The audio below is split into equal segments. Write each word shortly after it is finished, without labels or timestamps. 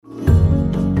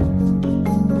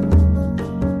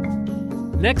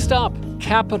Next up,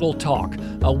 Capital Talk,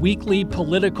 a weekly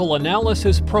political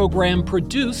analysis program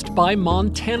produced by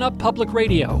Montana Public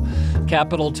Radio.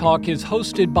 Capital Talk is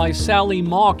hosted by Sally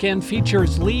Mock and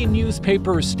features Lee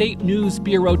Newspaper State News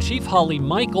Bureau Chief Holly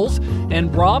Michaels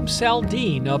and Rob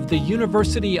Saldin of the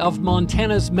University of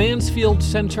Montana's Mansfield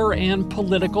Center and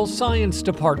Political Science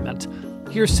Department.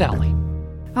 Here's Sally.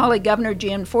 Holly, Governor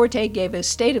Gianforte gave his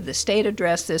State of the State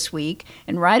address this week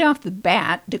and right off the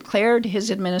bat declared his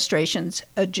administration's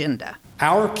agenda.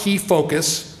 Our key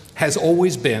focus has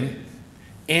always been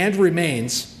and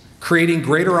remains creating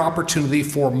greater opportunity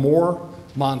for more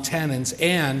Montanans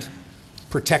and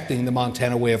protecting the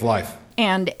Montana way of life.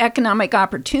 And economic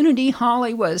opportunity,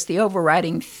 Holly, was the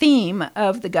overriding theme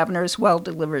of the governor's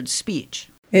well-delivered speech.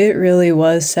 It really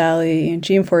was, Sally.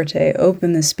 Gianforte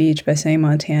opened the speech by saying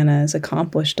Montana has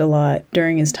accomplished a lot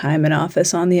during his time in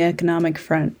office on the economic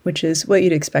front, which is what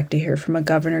you'd expect to hear from a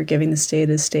governor giving the state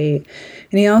a state.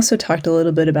 And he also talked a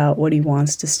little bit about what he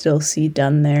wants to still see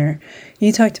done there.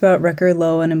 He talked about record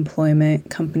low unemployment,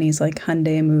 companies like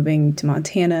Hyundai moving to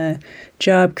Montana,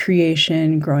 job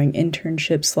creation, growing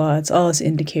internship slots, all as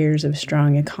indicators of a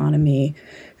strong economy.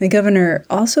 The governor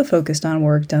also focused on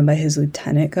work done by his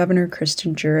lieutenant governor,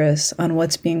 Kristen Juras, on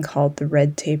what's being called the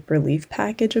red tape relief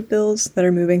package of bills that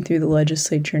are moving through the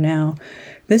legislature now.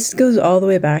 This goes all the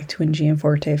way back to when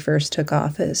Gianforte first took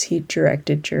office. He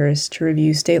directed Juras to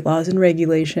review state laws and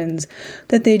regulations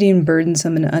that they deemed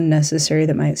burdensome and unnecessary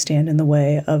that might stand in the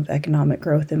way of economic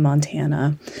growth in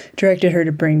Montana, directed her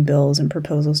to bring bills and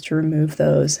proposals to remove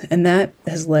those. And that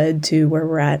has led to where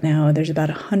we're at now. There's about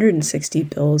 160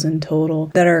 bills in total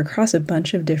that are across a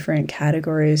bunch of different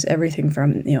categories, everything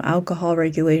from alcohol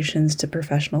regulations to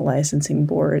professional licensing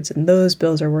boards. And those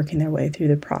bills are working their way through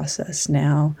the process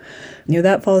now.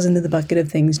 That falls into the bucket of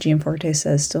things Gianforte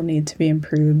says still need to be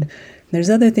improved. There's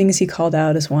other things he called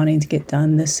out as wanting to get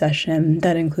done this session.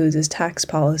 That includes his tax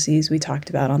policies we talked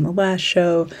about on the last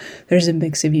show. There's a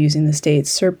mix of using the state's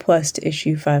surplus to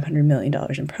issue $500 million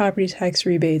in property tax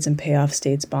rebates and pay off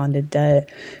state's bonded debt.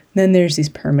 Then there's these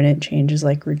permanent changes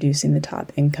like reducing the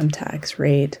top income tax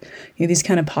rate. These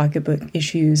kind of pocketbook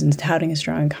issues and touting a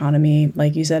strong economy,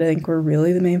 like you said, I think were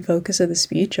really the main focus of the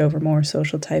speech over more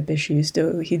social type issues,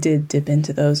 though he did dip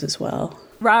into those as well.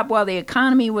 Rob, while the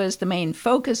economy was the main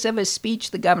focus of his speech,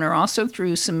 the governor also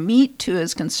threw some meat to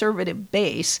his conservative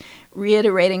base,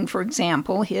 reiterating, for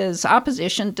example, his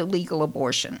opposition to legal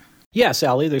abortion. Yeah,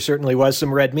 Sally, there certainly was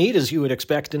some red meat, as you would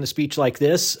expect in a speech like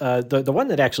this. The one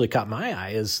that actually caught my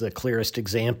eye is the clearest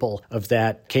example of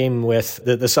that came with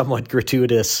the somewhat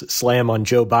gratuitous slam on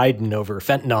Joe Biden over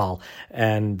fentanyl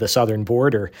and the southern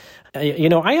border.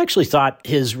 I actually thought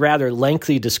his rather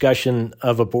lengthy discussion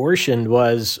of abortion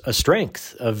was a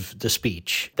strength of the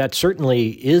speech. That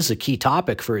certainly is a key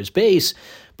topic for his base,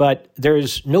 but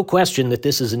there's no question that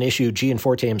this is an issue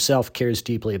Gianforte himself cares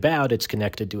deeply about. It's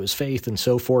connected to his faith and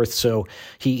so forth, so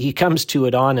he comes to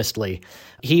it honestly.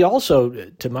 He also,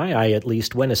 to my eye at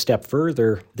least, went a step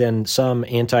further than some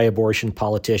anti-abortion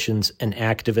politicians and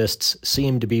activists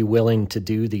seem to be willing to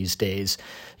do these days.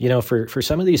 For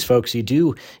some of these folks, you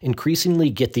do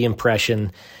increasingly get the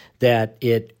impression that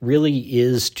it really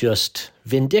is just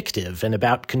vindictive and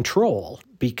about control.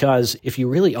 Because if you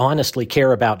really honestly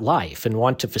care about life and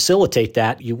want to facilitate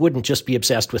that, you wouldn't just be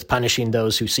obsessed with punishing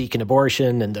those who seek an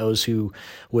abortion and those who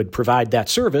would provide that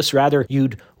service. Rather,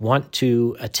 you'd want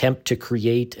to attempt to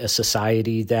create a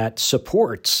society that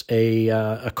supports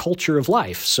a culture of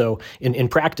life. So in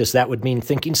practice, that would mean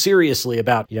thinking seriously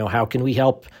about, how can we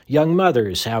help young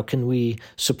mothers? How can we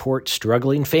support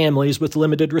struggling families with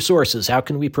limited resources? How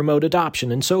can we promote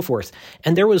adoption and so forth?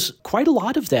 And there was quite a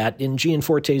lot of that in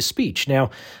Gianforte's speech.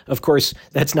 Now, of course,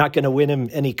 that's not going to win him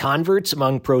any converts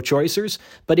among pro-choicers,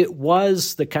 but it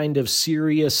was the kind of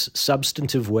serious,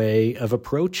 substantive way of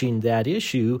approaching that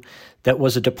issue that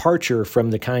was a departure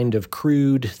from the kind of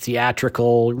crude,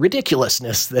 theatrical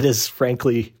ridiculousness that has,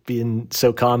 frankly, been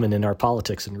so common in our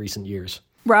politics in recent years.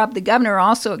 Rob, the governor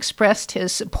also expressed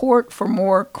his support for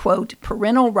more, quote,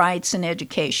 parental rights in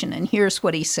education, and here's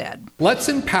what he said. Let's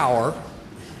empower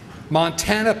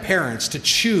Montana parents to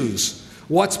choose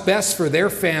what's best for their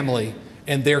family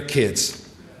and their kids.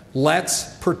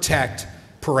 Let's protect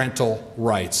parental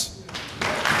rights.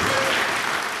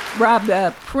 Rob,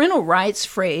 the parental rights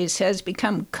phrase has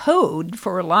become code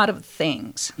for a lot of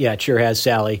things. Yeah, it sure has,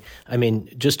 Sally. I mean,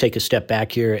 just take a step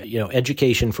back here.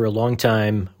 Education for a long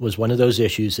time was one of those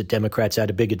issues that Democrats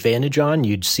had a big advantage on.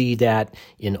 You'd see that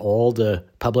in all the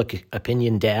public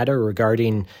opinion data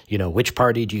regarding, which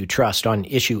party do you trust on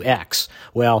issue X?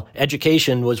 Well,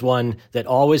 education was one that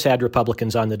always had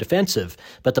Republicans on the defensive.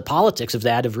 But the politics of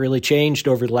that have really changed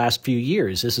over the last few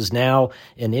years. This is now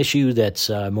an issue that's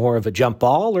more of a jump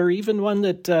ball, or even one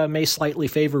that may slightly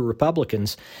favor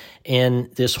Republicans.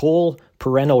 And this whole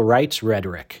parental rights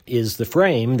rhetoric is the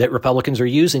frame that Republicans are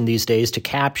using these days to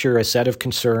capture a set of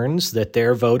concerns that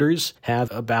their voters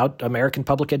have about American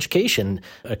public education.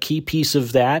 A key piece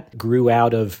of that grew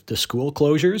out of the school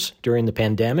closures during the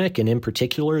pandemic, and in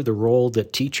particular, the role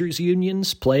that teachers'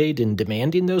 unions played in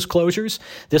demanding those closures.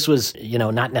 This was,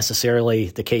 not necessarily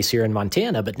the case here in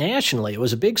Montana, but nationally, it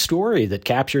was a big story that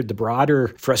captured the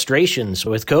broader frustrations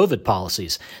with COVID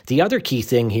policies. The other key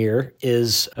thing here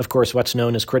is, of course, what's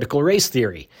known as critical race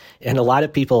theory. And a lot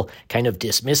of people kind of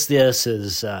dismiss this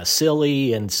as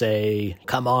silly and say,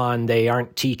 come on, they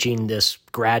aren't teaching this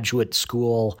graduate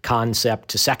school concept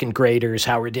to second graders,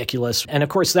 how ridiculous. And of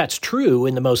course, that's true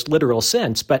in the most literal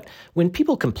sense. But when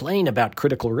people complain about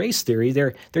critical race theory,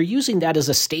 they're using that as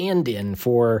a stand-in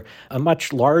for a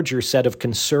much larger set of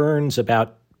concerns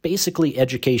about basically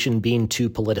education being too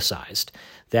politicized.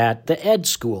 That the ed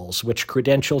schools, which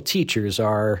credential teachers,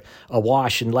 are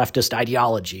awash in leftist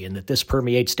ideology, and that this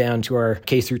permeates down to our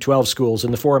K through 12 schools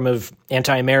in the form of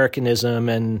anti-Americanism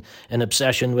and an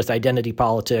obsession with identity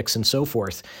politics and so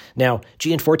forth. Now,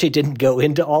 Gianforte didn't go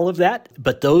into all of that,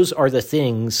 but those are the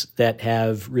things that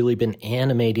have really been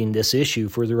animating this issue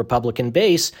for the Republican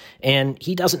base, and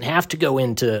he doesn't have to go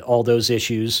into all those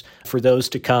issues for those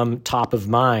to come top of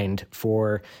mind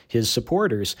for his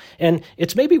supporters. And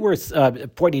it's maybe worth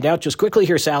pointing out just quickly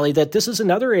here, Sally, that this is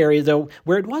another area, though,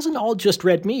 where it wasn't all just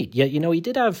red meat. Yet, he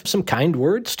did have some kind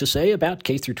words to say about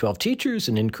K through 12 teachers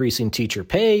and increasing teacher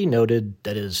pay, noted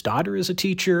that his daughter is a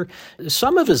teacher.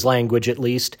 Some of his language, at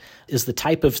least, is the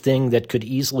type of thing that could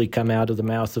easily come out of the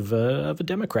mouth of a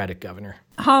Democratic governor.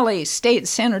 Holly, State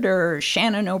Senator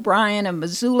Shannon O'Brien of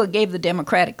Missoula gave the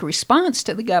Democratic response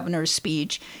to the governor's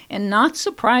speech, and not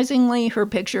surprisingly, her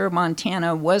picture of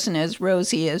Montana wasn't as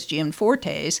rosy as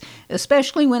Gianforte's,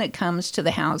 especially when it comes to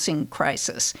the housing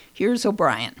crisis. Here's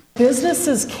O'Brien.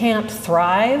 Businesses can't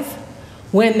thrive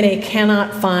when they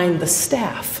cannot find the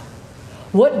staff.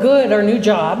 What good are new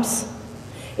jobs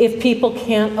if people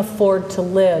can't afford to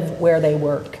live where they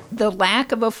work? The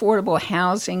lack of affordable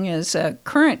housing is a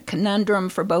current conundrum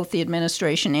for both the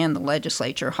administration and the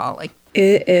legislature, Holly.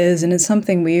 It is, and it's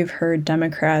something we've heard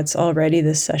Democrats already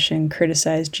this session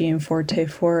criticize Gianforte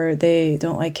for. They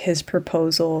don't like his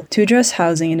proposal to address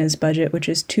housing in his budget, which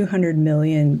is $200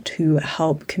 million to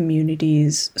help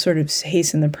communities sort of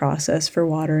hasten the process for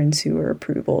water and sewer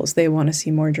approvals. They want to see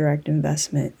more direct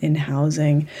investment in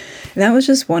housing. And that was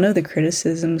just one of the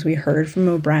criticisms we heard from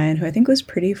O'Brien, who I think was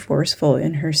pretty forceful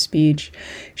in her speech.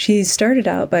 She started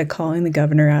out by calling the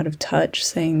governor out of touch,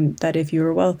 saying that if you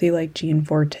were wealthy like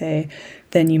Gianforte,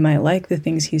 then you might like the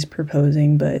things he's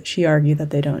proposing, but she argued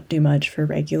that they don't do much for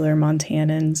regular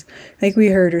Montanans. Like we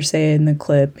heard her say in the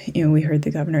clip, we heard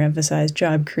the governor emphasize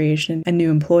job creation and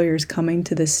new employers coming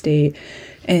to the state.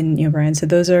 And, Brian said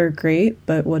those are great,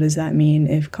 but what does that mean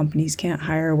if companies can't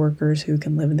hire workers who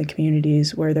can live in the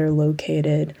communities where they're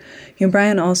located?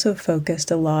 Brian also focused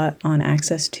a lot on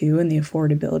access to and the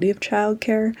affordability of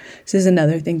childcare. This is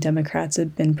another thing Democrats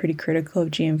have been pretty critical of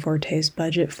Gianforte's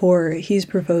budget for. He's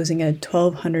proposing a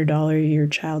 $1,200 a year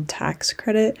child tax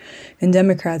credit, and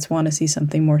Democrats want to see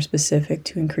something more specific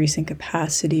to increasing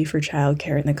capacity for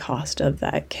childcare and the cost of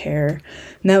that care.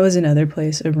 And that was another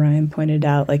place O'Brien pointed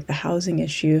out, like the housing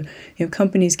issue.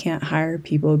 Companies can't hire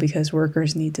people because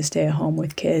workers need to stay at home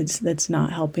with kids. That's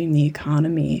not helping the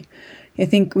economy. I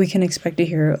think we can expect to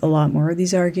hear a lot more of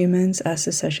these arguments as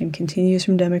the session continues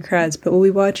from Democrats, but we'll be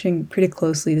watching pretty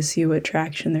closely to see what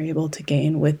traction they're able to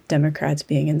gain with Democrats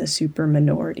being in the super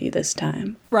minority this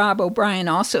time. Rob, O'Brien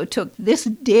also took this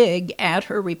dig at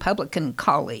her Republican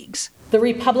colleagues. The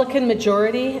Republican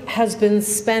majority has been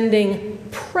spending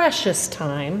precious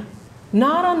time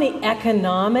not on the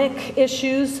economic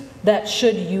issues that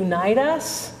should unite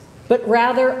us, but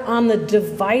rather on the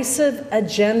divisive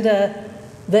agenda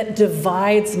that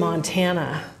divides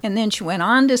Montana. And then she went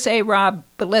on to say, Rob,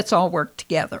 but let's all work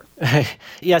together.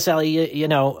 Yes, Ellie,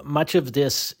 much of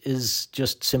this is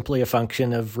just simply a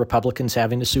function of Republicans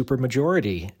having a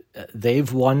supermajority.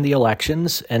 they've won the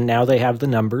elections, and now they have the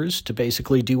numbers to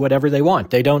basically do whatever they want.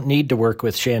 They don't need to work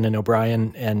with Shannon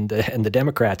O'Brien and the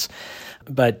Democrats.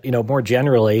 But, more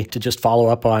generally, to just follow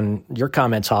up on your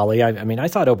comments, Holly, I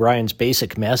thought O'Brien's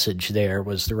basic message there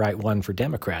was the right one for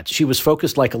Democrats. She was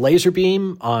focused like a laser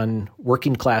beam on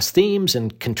working class themes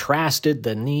and contrasted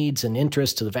the needs and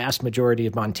interests of the vast majority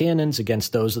of Montanans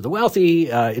against those of the wealthy,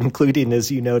 including,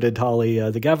 as you noted, Holly,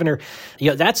 the governor.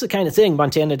 That's the kind of thing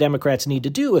Montana Democrats need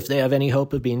to do if they have any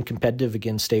hope of being competitive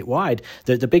again statewide.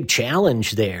 The big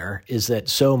challenge there is that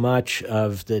so much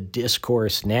of the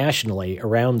discourse nationally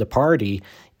around the party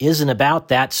isn't about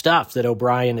that stuff that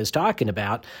O'Brien is talking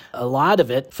about. A lot of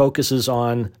it focuses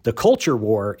on the culture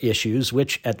war issues,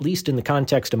 which, at least in the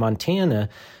context of Montana,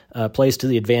 plays to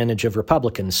the advantage of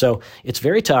Republicans. So it's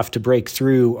very tough to break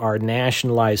through our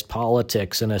nationalized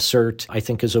politics and assert, I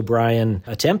think as O'Brien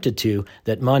attempted to,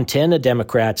 that Montana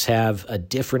Democrats have a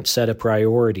different set of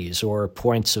priorities or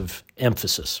points of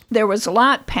emphasis. There was a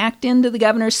lot packed into the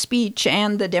governor's speech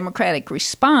and the Democratic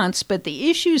response, but the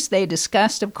issues they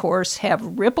discussed, of course,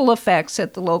 have ripple effects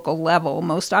at the local level,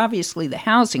 most obviously the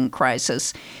housing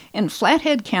crisis. And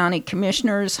Flathead County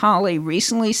Commissioners Holly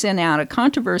recently sent out a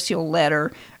controversial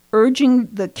letter urging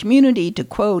the community to,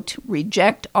 quote,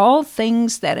 reject all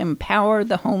things that empower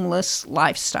the homeless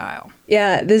lifestyle.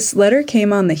 Yeah, this letter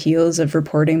came on the heels of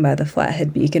reporting by the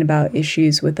Flathead Beacon about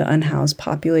issues with the unhoused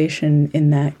population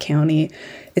in that county.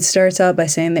 It starts out by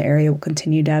saying the area will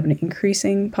continue to have an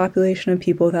increasing population of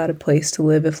people without a place to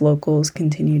live if locals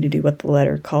continue to do what the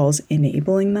letter calls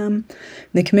enabling them.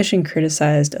 The commission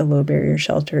criticized a low-barrier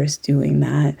shelter as doing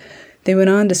that. They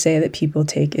went on to say that people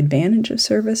take advantage of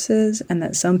services and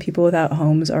that some people without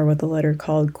homes are what the letter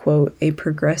called, quote, a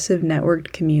progressive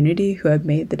networked community who have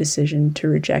made the decision to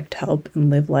reject help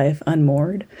and live life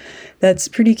unmoored. That's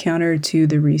pretty counter to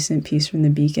the recent piece from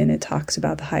the Beacon. It talks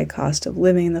about the high cost of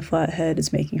living in the Flathead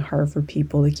is making it hard for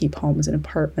people to keep homes and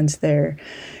apartments there.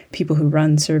 People who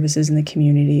run services in the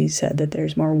community said that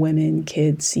there's more women,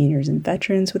 kids, seniors, and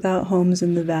veterans without homes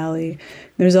in the valley.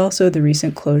 There's also the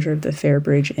recent closure of the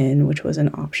Fairbridge Inn, which was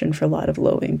an option for a lot of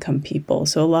low-income people.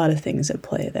 So a lot of things at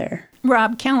play there.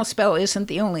 Rob, Kalispell isn't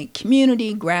the only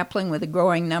community grappling with a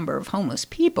growing number of homeless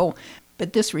people,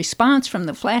 but this response from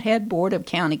the Flathead Board of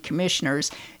County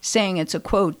Commissioners saying it's a,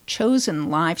 quote, chosen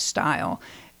lifestyle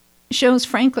shows,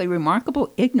 frankly,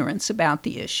 remarkable ignorance about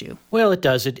the issue. Well, it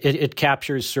does. It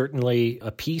captures certainly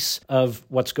a piece of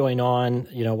what's going on.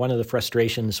 One of the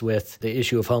frustrations with the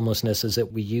issue of homelessness is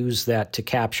that we use that to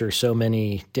capture so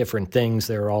many different things.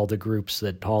 There are all the groups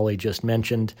that Holly just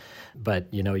mentioned, but,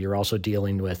 you're also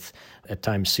dealing with, at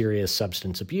times, serious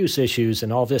substance abuse issues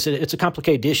and all this. It's a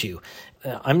complicated issue.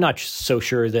 I'm not so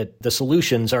sure that the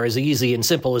solutions are as easy and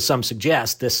simple as some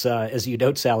suggest. This, as you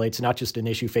note, Sally, it's not just an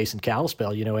issue facing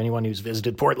Kalispell. Anyone who's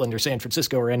visited Portland or San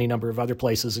Francisco or any number of other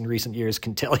places in recent years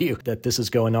can tell you that this is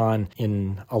going on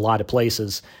in a lot of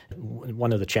places.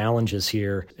 One of the challenges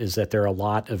here is that there are a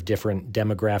lot of different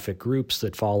demographic groups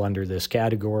that fall under this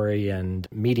category, and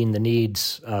meeting the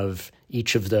needs of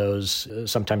each of those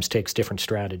sometimes takes different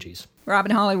strategies. Rob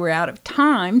and Holly, we're out of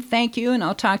time. Thank you, and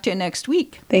I'll talk to you next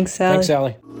week. Thanks, Sally. Thanks,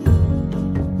 Sally.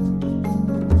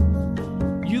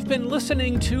 You've been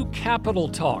listening to Capital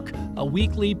Talk, a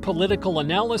weekly political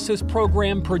analysis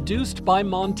program produced by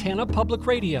Montana Public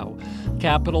Radio.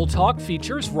 Capital Talk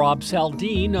features Rob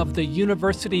Saldin of the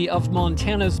University of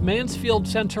Montana's Mansfield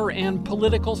Center and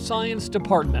Political Science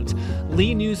Department,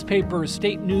 Lee Newspaper's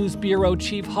State News Bureau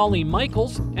Chief Holly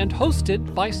Michaels, and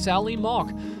hosted by Sally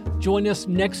Mock. Join us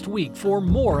next week for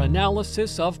more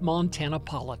analysis of Montana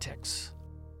politics.